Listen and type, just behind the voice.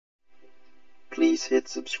Please hit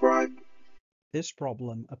subscribe. This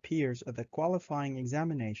problem appears at the qualifying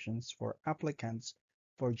examinations for applicants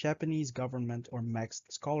for Japanese Government or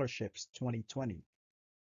MEXT Scholarships 2020.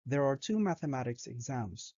 There are two mathematics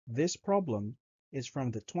exams. This problem is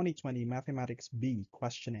from the 2020 Mathematics B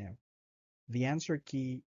questionnaire. The answer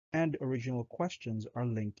key and original questions are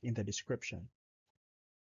linked in the description.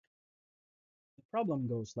 The problem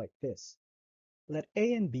goes like this. Let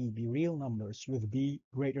a and b be real numbers with b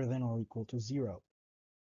greater than or equal to 0.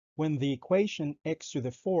 When the equation x to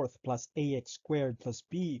the fourth plus ax squared plus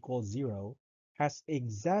b equals 0 has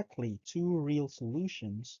exactly two real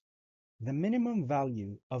solutions, the minimum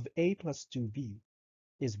value of a plus 2b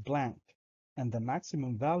is blank, and the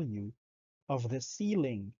maximum value of the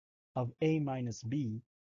ceiling of a minus b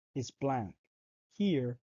is blank.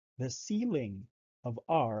 Here, the ceiling of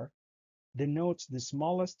r denotes the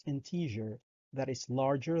smallest integer that is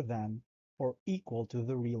larger than or equal to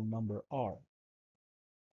the real number r.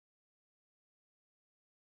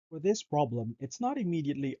 For this problem, it's not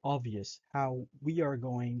immediately obvious how we are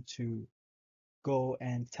going to go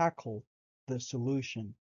and tackle the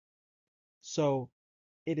solution. So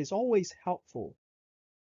it is always helpful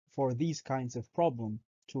for these kinds of problems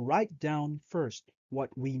to write down first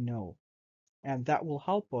what we know, and that will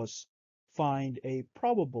help us find a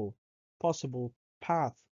probable possible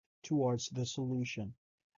path towards the solution.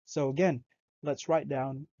 So again, let's write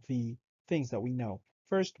down the things that we know.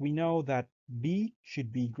 First, we know that b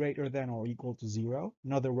should be greater than or equal to 0.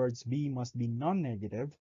 In other words, b must be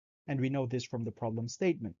non-negative, and we know this from the problem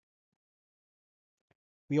statement.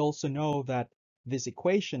 We also know that this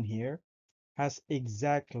equation here has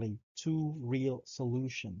exactly two real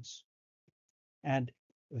solutions. And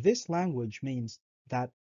this language means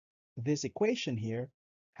that this equation here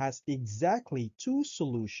has exactly two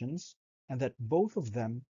solutions and that both of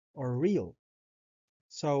them are real.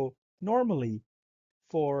 So normally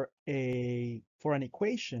for an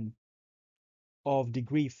equation of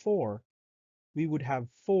degree 4, we would have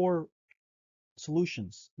four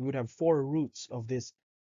solutions. We would have four roots of this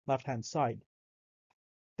left-hand side.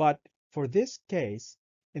 But for this case,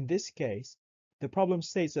 in this case, the problem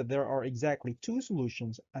states that there are exactly two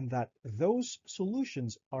solutions and that those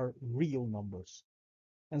solutions are real numbers.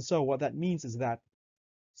 And so what that means is that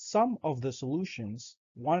some of the solutions,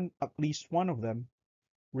 at least one of them,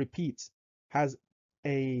 repeats, has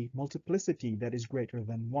a multiplicity that is greater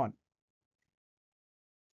than 1.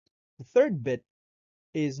 The third bit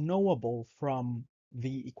is knowable from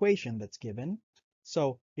the equation that's given.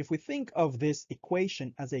 So if we think of this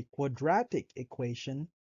equation as a quadratic equation,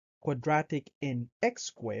 quadratic in x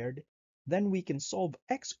squared, then we can solve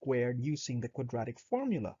x squared using the quadratic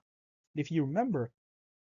formula. If you remember,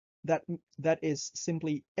 that is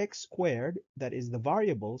simply x squared, that is the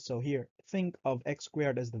variable. So here, think of x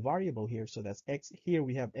squared as the variable here. So that's x. Here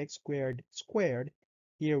we have x squared squared.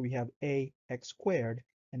 Here we have a x squared,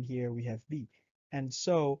 and here we have b. And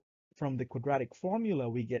so from the quadratic formula,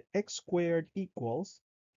 we get x squared equals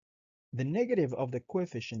the negative of the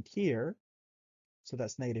coefficient here. So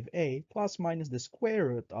that's negative a plus minus the square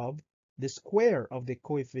root of the square of the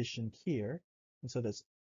coefficient here. And so that's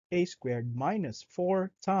a squared minus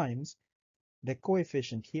 4 times the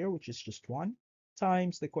coefficient here, which is just 1,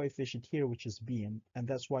 times the coefficient here, which is b, and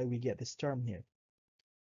that's why we get this term here.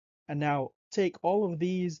 And now take all of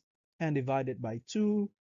these and divide it by 2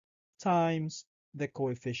 times the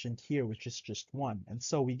coefficient here, which is just 1. And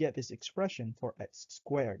so we get this expression for x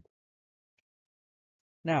squared.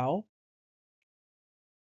 Now,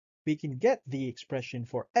 we can get the expression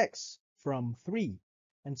for x from 3.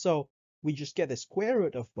 And so we just get the square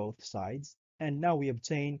root of both sides, and now we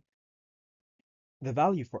obtain the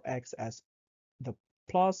value for x as the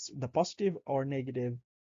positive or negative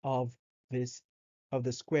of the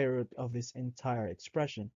square root of this entire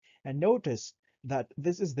expression. And notice that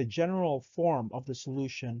this is the general form of the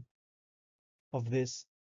solution of this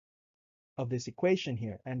equation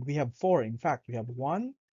here. And we have 4. In fact, we have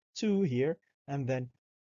 1, 2 here, and then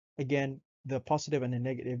again the positive and the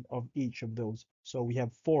negative of each of those. So we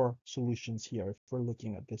have 4 solutions here if we're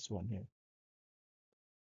looking at this one here.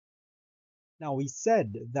 Now we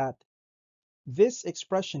said that this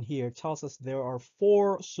expression here tells us there are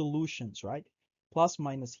 4 solutions, right? Plus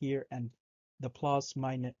minus here, and the plus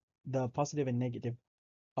minus the positive and negative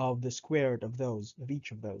of the square root of those, of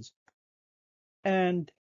each of those.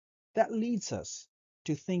 And that leads us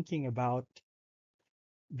to thinking about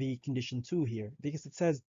the condition 2 here, because it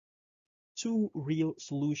says 2 real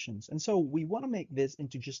solutions. And so we want to make this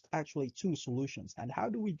into just actually 2 solutions. And how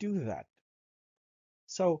do we do that?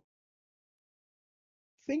 So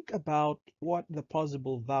think about what the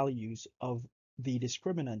possible values of the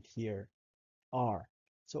discriminant here r.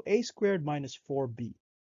 So a squared minus 4b.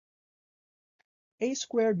 A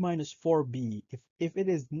squared minus 4b, if it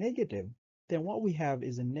is negative, then what we have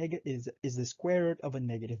is is the square root of a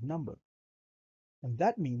negative number. And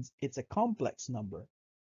that means it's a complex number.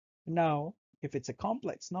 Now, if it's a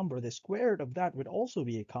complex number, the square root of that would also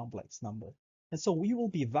be a complex number. And so we will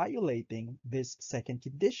be violating this second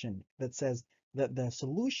condition that says that the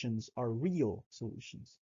solutions are real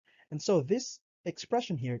solutions. And so this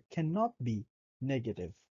expression here cannot be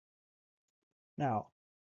negative. Now,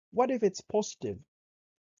 what if it's positive?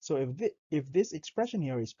 So if this expression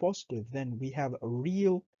here is positive, then we have a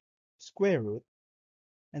real square root,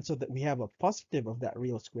 and so that we have a positive of that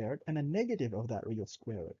real square root and a negative of that real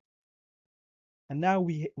square root. And now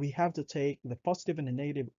we have to take the positive and the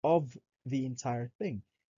negative of the entire thing.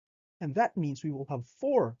 And that means we will have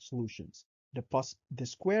four solutions. The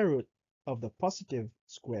square root of the positive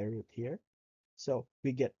square root here. So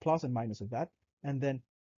we get plus and minus of that. And then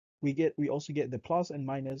we also get the plus and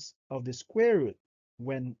minus of the square root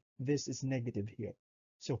when this is negative here.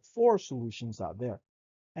 So four solutions out there.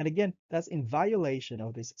 And again, that's in violation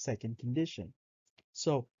of this second condition.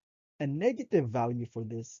 So a negative value for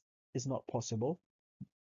this is not possible.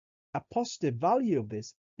 A positive value of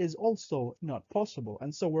this is also not possible.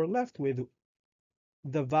 And so we're left with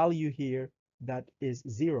the value here that is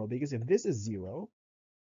 0, because if this is 0,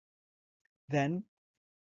 then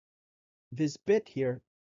this bit here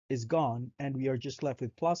is gone, and we are just left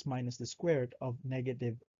with plus minus the square root of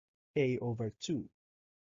negative a over 2.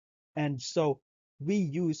 And so we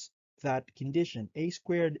use that condition, a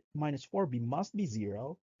squared minus 4b must be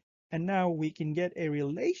 0, and now we can get a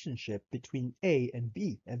relationship between a and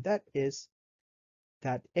b, and that is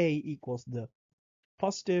that a equals the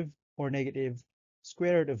positive or negative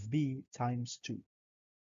square root of b times 2.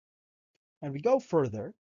 And we go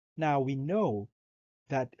further. Now we know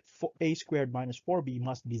that a squared minus 4b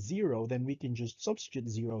must be 0, then we can just substitute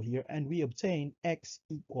 0 here, and we obtain x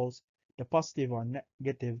equals the positive or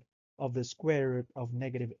negative of the square root of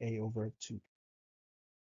negative a over 2.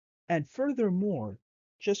 And furthermore,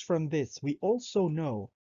 just from this, we also know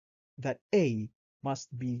that a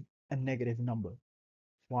must be a negative number.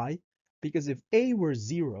 Why? Because if a were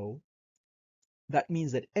 0, that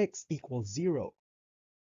means that x equals 0.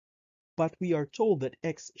 But we are told that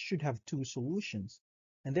x should have two solutions,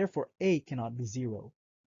 and therefore a cannot be 0,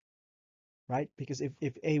 right? Because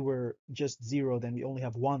if a were just 0, then we only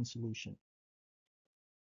have one solution.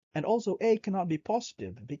 And also a cannot be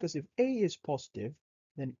positive, because if a is positive,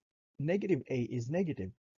 then negative a is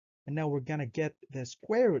negative. And now we're going to get the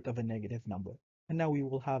square root of a negative number. And now we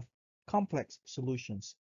will have complex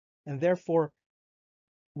solutions. And therefore,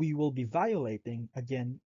 we will be violating,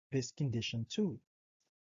 again, this condition too.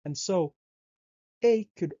 And so a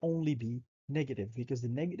could only be negative, because the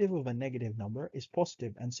negative of a negative number is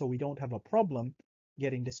positive, and so we don't have a problem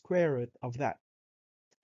getting the square root of that.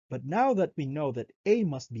 But now that we know that a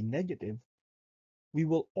must be negative, we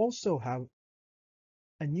will also have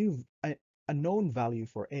a known value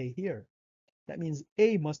for a here. That means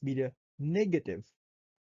a must be the negative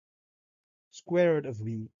square root of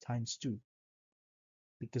b times 2,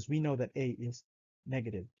 because we know that a is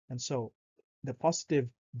negative, and so the positive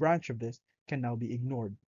branch of this can now be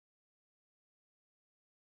ignored.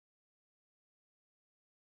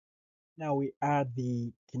 Now we add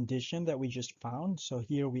the condition that we just found. So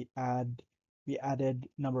here we added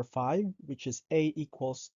number 5, which is a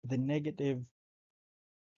equals the negative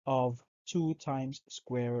of 2 times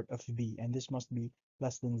square root of b, and this must be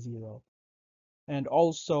less than 0. And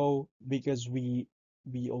also, because we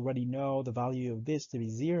already know the value of this to be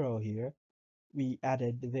 0 here, we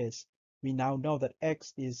added this. We now know that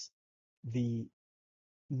x is the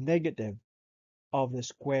negative of the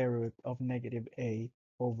square root of negative a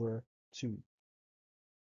over 2.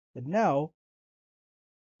 But now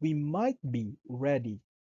we might be ready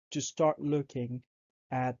to start looking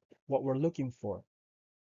at what we're looking for.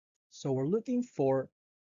 So we're looking for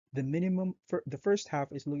the minimum, for the first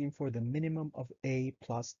half is looking for the minimum of a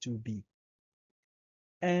plus 2b.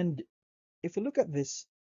 And if we look at this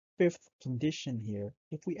fifth condition here,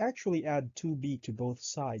 if we actually add 2b to both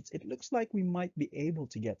sides, it looks like we might be able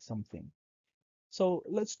to get something. So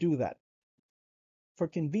let's do that. For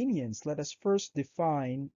convenience, let us first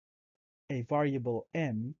define a variable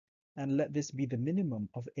m, and let this be the minimum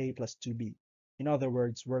of a plus 2b. In other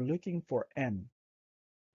words, we're looking for m.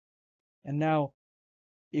 And now,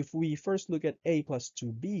 if we first look at a plus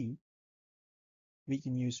 2b, we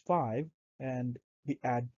can use 5, and we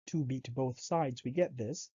add 2b to both sides, we get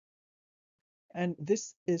this. And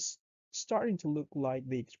this is starting to look like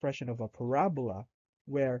the expression of a parabola,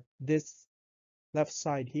 where this left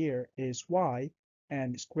side here is y,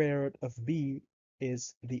 and square root of b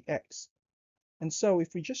is the x. And so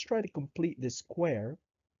if we just try to complete this square,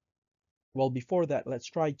 well, before that, let's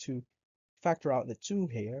try to factor out the 2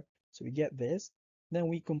 here. So we get this. Then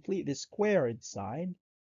we complete this square inside.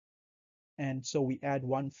 And so we add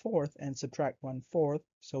 1/4 and subtract 1/4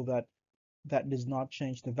 so that that does not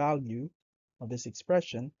change the value of this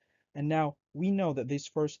expression. And now we know that these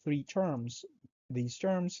first three terms, these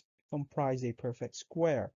terms comprise a perfect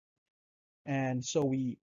square. And so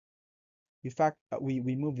we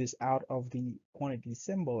move this out of the quantity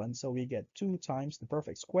symbol, and so we get 2 times the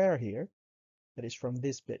perfect square here, that is from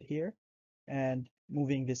this bit here. And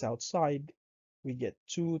moving this outside, we get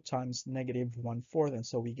 2 times negative 1/4, and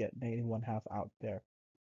so we get negative 1/2 out there.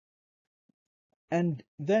 And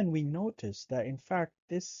then we notice that in fact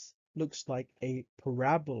this looks like a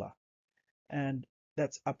parabola, and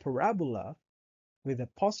that's a parabola with a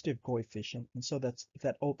positive coefficient, and so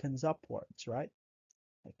that opens upwards, right?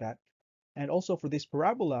 Like that. And also for this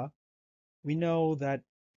parabola, we know that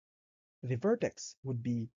the vertex would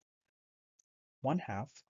be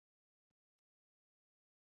 1/2,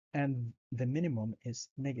 and the minimum is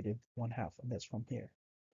negative 1/2, and that's from here.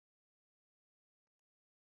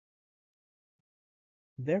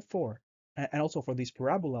 Therefore, and also for this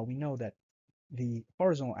parabola, we know that the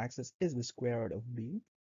horizontal axis is the square root of b,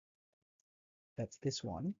 that's this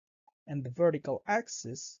one, and the vertical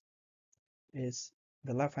axis is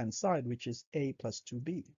the left-hand side, which is a plus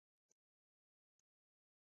 2b.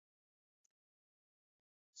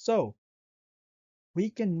 So we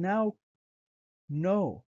can now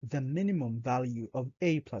know the minimum value of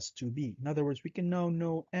a plus 2b. In other words, we can now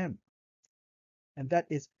know m, and that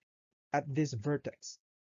is at this vertex,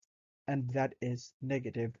 and that is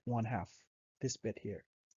negative 1/2, this bit here.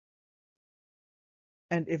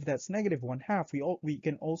 And if that's negative 1/2, we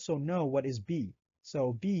can also know what is b.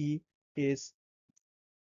 So b is,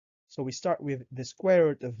 so we start with the square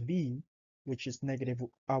root of b, which is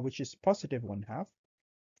positive 1/2.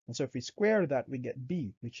 And so if we square that, we get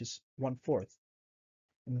b, which is 1/4.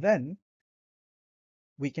 And then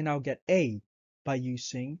we can now get a by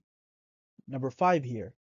using number 5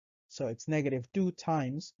 here. So it's negative 2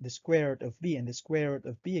 times the square root of b, and the square root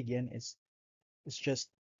of b again is just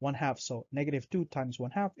 1/2. So negative 2 times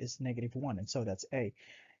 1/2 is negative 1, and so that's a.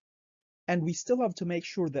 And we still have to make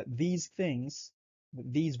sure that these things,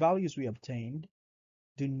 these values we obtained,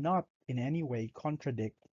 do not in any way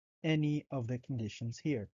contradict any of the conditions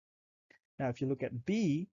here. Now, if you look at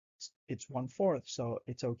b, it's 1/4, so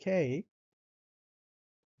it's okay.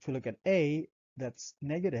 If you look at a, that's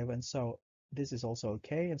negative, and so this is also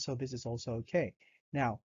okay, and so this is also okay.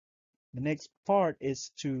 Now, the next part is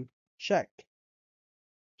to check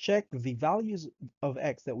the values of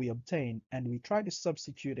x that we obtain, and we try to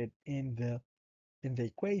substitute it in the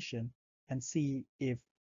equation and see if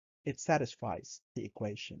it satisfies the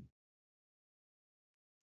equation.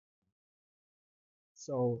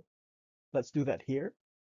 So let's do that here.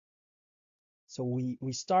 So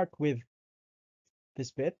we start with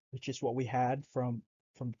this bit, which is what we had from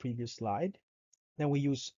the previous slide. Then we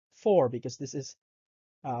use 4 because this is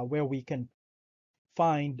where we can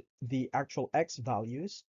find the actual x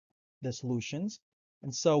values, the solutions.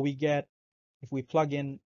 And so we get, if we plug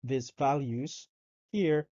in these values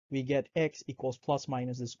here, we get x equals plus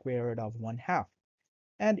minus the square root of 1/2.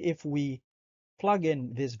 And if we plug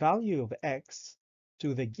in this value of x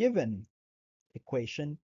to the given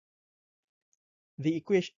equation, the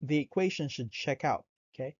equation should check out,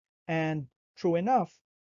 okay? And true enough,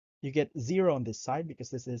 you get 0 on this side because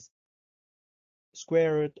this is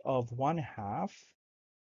square root of 1/2,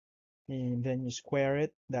 and then you square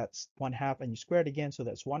it, that's 1/2, and you square it again, so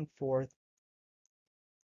that's 1/4.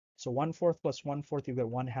 So 1/4 plus 1/4, you get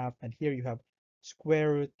 1/2, and here you have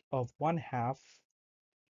square root of 1/2.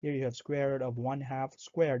 Here you have square root of 1/2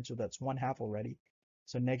 squared, so that's 1/2 already.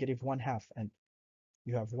 So negative 1/2, and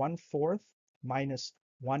you have 1/4 minus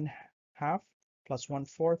 1/2 plus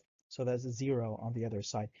 1/4, so that's 0 on the other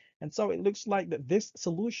side. And so it looks like that this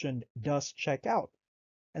solution does check out.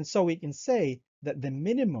 And so we can say that the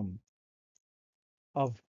minimum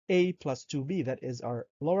of a plus 2b, that is our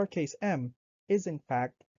lowercase m, is in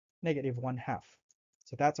fact negative 1/2.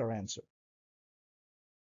 So that's our answer.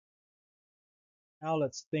 Now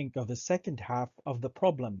let's think of the second half of the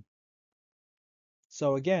problem.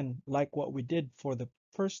 So again, like what we did for the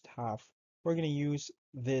first half, we're going to use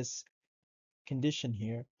this condition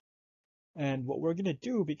here. And what we're going to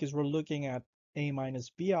do, because we're looking at a minus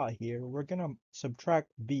b out here, we're going to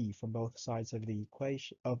subtract b from both sides of the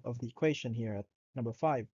equation here at number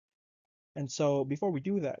 5. And so before we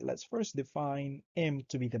do that, let's first define m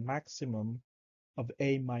to be the maximum of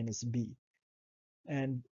A minus B.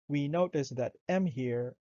 And we notice that M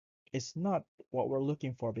here is not what we're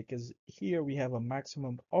looking for because here we have a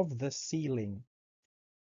maximum of the ceiling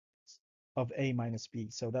of A minus B.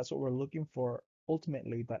 So that's what we're looking for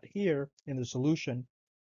ultimately. But here in the solution,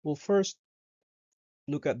 we'll first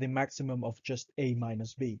look at the maximum of just A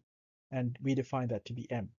minus B, and we define that to be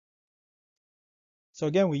M. So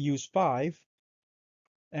again, we use 5,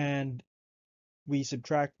 and we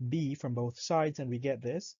subtract B from both sides, and we get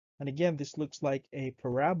this. And again, this looks like a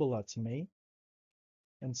parabola to me.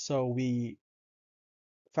 And so we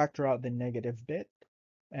factor out the negative bit.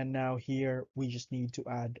 And now here, we just need to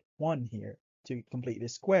add 1 here to complete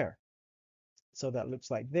this square. So that looks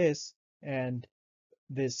like this. And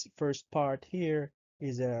this first part here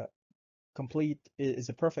is a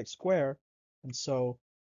perfect square. And so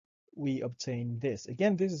we obtain this.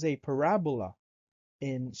 Again, this is a parabola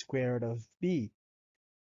in square root of b.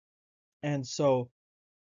 And so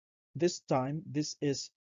this time, this is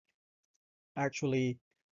actually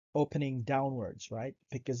opening downwards, right?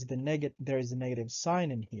 Because there is a negative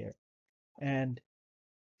sign in here. And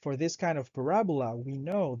for this kind of parabola, we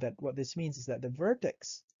know that what this means is that the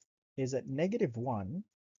vertex is at -1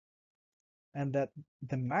 and that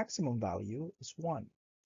the maximum value is 1.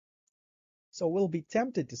 So we'll be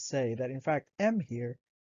tempted to say that in fact M here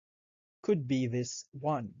could be this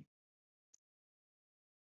 1.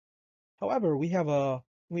 However, we're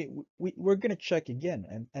going to check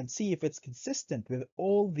again and see if it's consistent with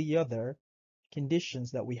all the other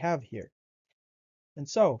conditions that we have here. And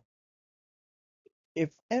so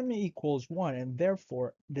if M equals 1 and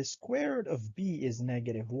therefore the square root of B is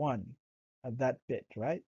 -1 at that bit,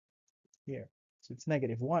 right? Here. So it's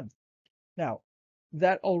 -1. Now,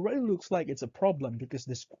 that already looks like it's a problem because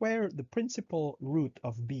the principal root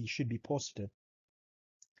of B should be positive.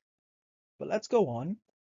 But let's go on.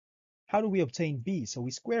 How do we obtain B? So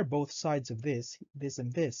we square both sides of this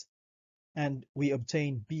and this, and we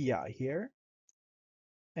obtain B out here.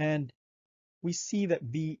 And we see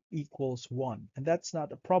that B equals 1. And that's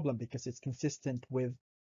not a problem because it's consistent with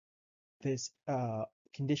this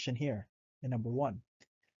condition here in number 1.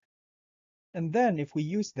 And then if we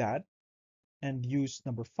use that and use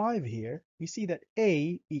number 5 here, we see that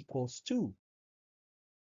A equals 2.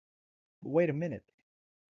 But wait a minute.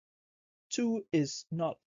 2 is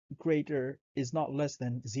not less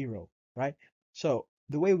than 0, right? So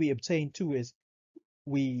the way we obtain 2 is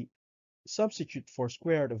we substitute for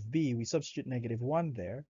square root of b, we substitute -1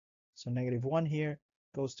 there. So -1 here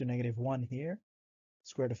goes to -1 here,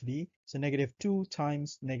 square root of b. So -2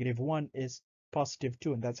 times -1 is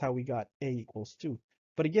 +2, and that's how we got a equals 2.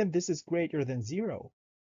 But again, this is greater than 0.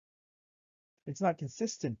 It's not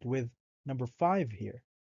consistent with number 5 here,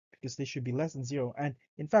 because they should be less than 0. And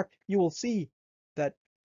in fact, you will see that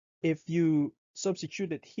if you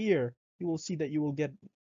substitute it here, you will see that you will get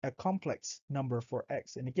a complex number for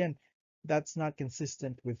x. And again, that's not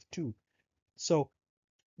consistent with 2. So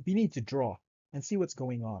we need to draw and see what's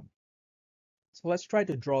going on. So let's try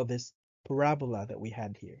to draw this parabola that we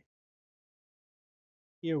had here.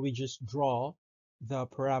 Here we just draw the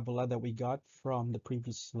parabola that we got from the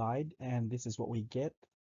previous slide, and this is what we get.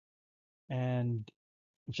 And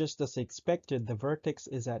just as expected, the vertex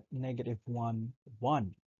is at -1,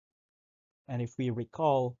 1. And if we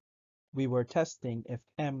recall, we were testing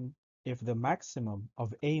if the maximum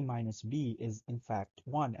of A minus B is in fact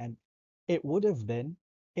 1, and it would have been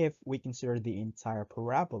if we consider the entire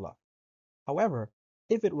parabola. However,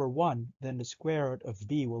 if it were 1, then the square root of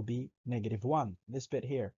B will be -1, this bit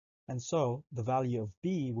here. And so the value of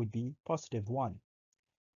B would be +1.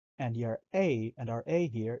 And our A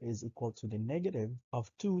here is equal to the negative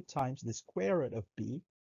of 2 times the square root of B,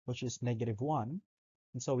 which is -1.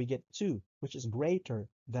 And so we get 2, which is greater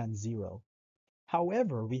than 0.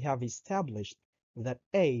 However, we have established that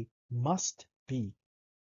A must be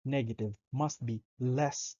negative, must be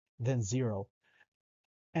less than 0.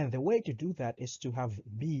 And the way to do that is to have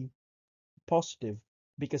B positive,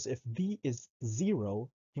 because if B is 0,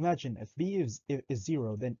 imagine if B is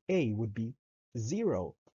 0, then A would be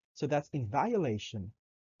 0. So that's in violation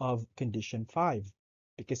of condition 5,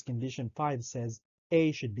 because condition 5 says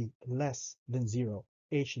A should be less than 0.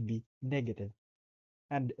 A should be negative.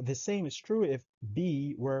 And the same is true if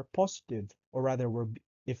B were positive, or rather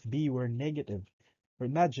if B were negative.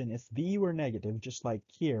 Imagine if B were negative, just like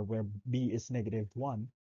here where B is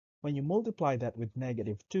 -1, when you multiply that with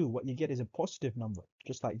 -2, what you get is a positive number,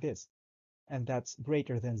 just like this. And that's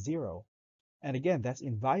greater than 0. And again, that's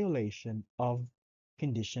in violation of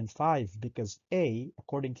condition 5, because A,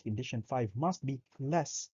 according to condition 5, must be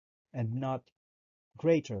less and not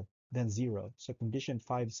greater than 0. So condition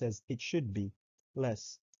 5 says it should be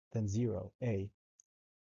less than 0, a.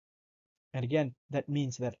 And again, that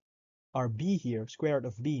means that our b here, square root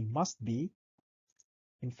of b, must be,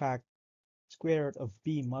 in fact, square root of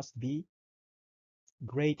b must be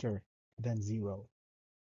greater than 0,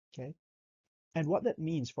 okay? And what that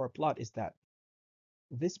means for a plot is that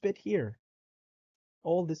this bit here,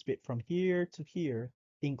 all this bit from here to here,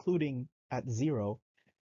 including at 0,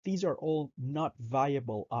 these are all not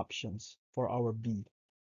viable options for our b.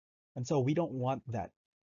 And so we don't want that.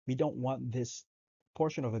 We don't want this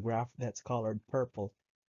portion of the graph that's colored purple.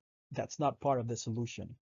 That's not part of the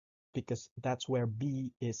solution because that's where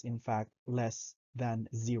b is in fact less than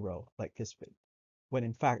 0, like this bit. When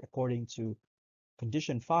in fact, according to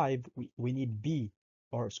condition 5, we need b,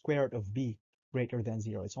 or square root of b, greater than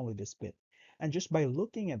 0. It's only this bit. And just by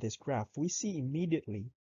looking at this graph, we see immediately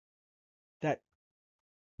that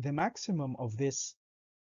the maximum of this,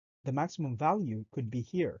 the maximum value could be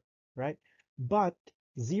here, right? But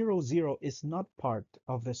 0, 0 is not part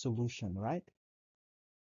of the solution, right?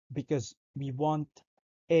 Because we want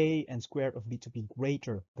a and square root of b to be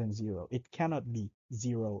greater than 0. It cannot be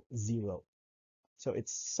 0, 0. So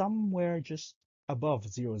it's somewhere just above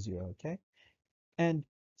 0, 0, okay? And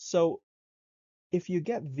so if you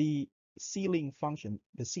get the ceiling function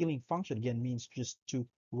again means just to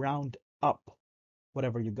round up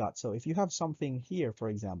whatever you got. So if you have something here, for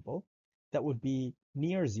example, that would be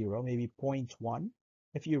near 0, maybe 0.1.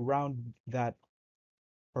 If you round that,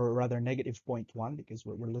 or rather negative 0.1, because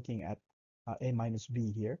we're looking at a minus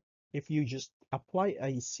b here, if you just apply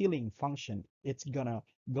a ceiling function, it's gonna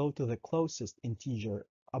go to the closest integer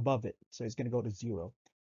above it. So it's gonna go to 0.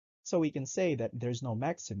 So we can say that there's no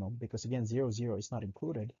maximum because again 0, 0 is not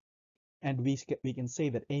included. And we can say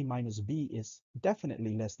that a minus b is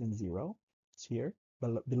definitely less than 0. It's here,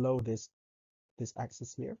 below this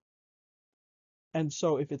axis here. And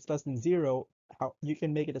so if it's less than 0, you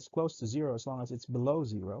can make it as close to 0 as long as it's below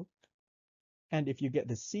 0. And if you get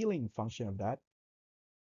the ceiling function of that,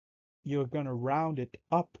 you're going to round it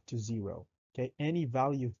up to 0. Okay, any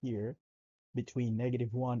value here between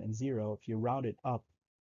 -1 and 0, if you round it up,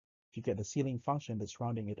 if you get the ceiling function that's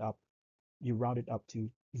rounding it up, you round it up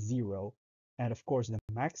to 0. And of course, the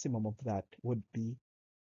maximum of that would be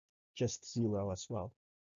just 0 as well.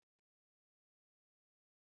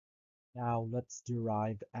 Now let's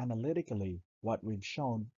derive analytically what we've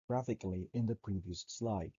shown graphically in the previous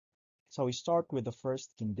slide. So we start with the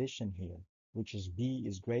first condition here, which is b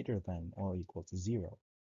is greater than or equal to 0.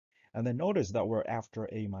 And then notice that we're after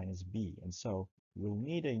a minus b, and so we'll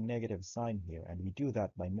need a negative sign here, and we do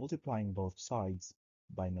that by multiplying both sides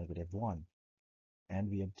by -1. And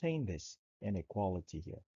we obtain this inequality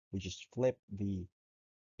here. We just flip the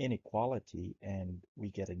inequality and we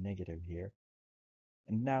get a negative here.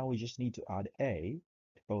 And now we just need to add a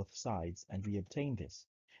to both sides and we obtain this.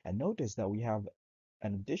 And notice that we have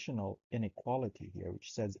an additional inequality here,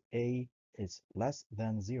 which says a is less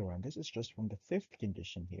than 0. And this is just from the fifth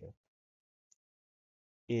condition here.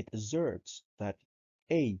 It asserts that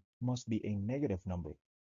a must be a negative number.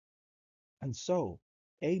 And so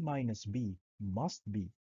a minus b must be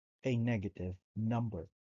a negative number.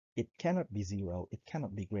 It cannot be 0. It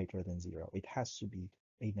cannot be greater than 0. It has to be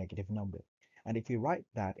a negative number. And if we write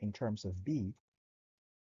that in terms of b,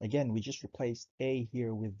 again, we just replaced a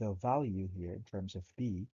here with the value here in terms of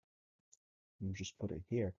b. We just put it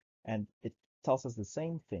here. And it tells us the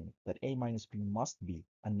same thing, that a minus b must be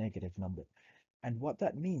a negative number. And what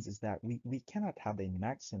that means is that we cannot have a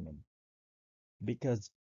maximum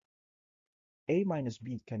because a minus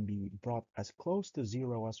b can be brought as close to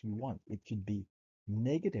 0 as we want. It could be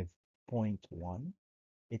negative 0.1.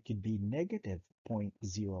 It could be negative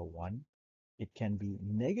 0.01. It can be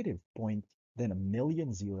negative point, then a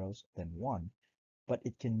million zeros, then 1. But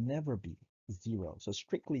it can never be 0. So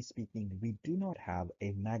strictly speaking, we do not have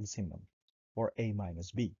a maximum for a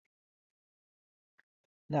minus b.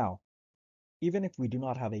 Now, even if we do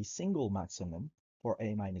not have a single maximum for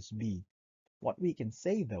a minus b, what we can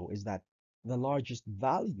say though is that the largest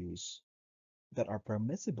values that are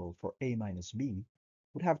permissible for a minus b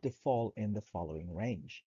would have to fall in the following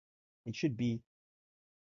range. It should be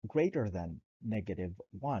greater than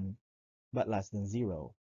 -1, but less than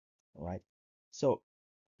 0, right? So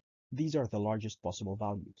these are the largest possible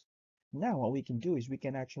values. Now what we can do is we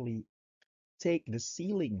can actually take the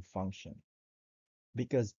ceiling function,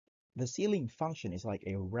 because the ceiling function is like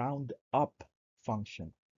a round up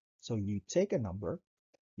function. So you take a number,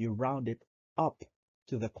 you round it up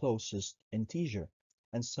to the closest integer.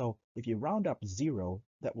 And so if you round up 0,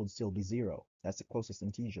 that would still be 0. That's the closest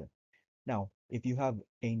integer. Now, if you have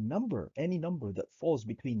a number, any number that falls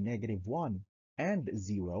between -1 and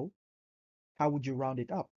 0, how would you round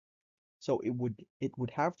it up? So it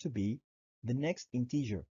would have to be the next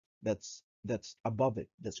integer that's above it,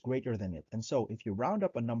 that's greater than it. And so if you round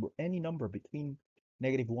up a number, any number between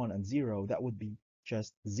 -1 and 0, that would be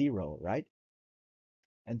just 0, right?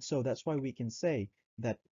 And so that's why we can say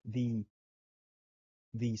that the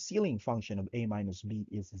ceiling function of a minus b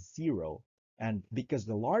is 0. And because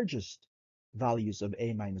the largest values of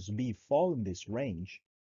a minus b fall in this range,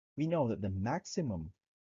 we know that the maximum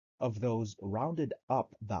of those rounded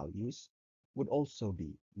up values would also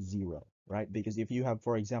be 0, right? Because if you have,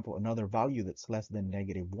 for example, another value that's less than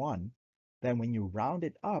 -1, then when you round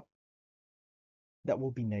it up, that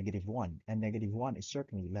will be -1, and -1 is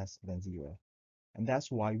certainly less than 0. And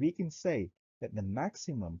that's why we can say that the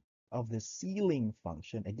maximum of the ceiling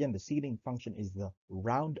function, again, the ceiling function is the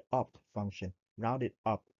round up function, rounded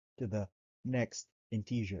up to the next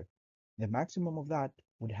integer. The maximum of that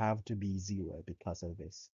would have to be 0 because of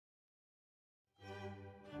this.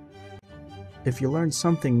 If you learned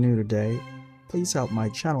something new today, please help my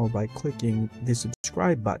channel by clicking the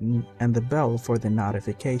subscribe button and the bell for the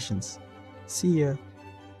notifications. See ya!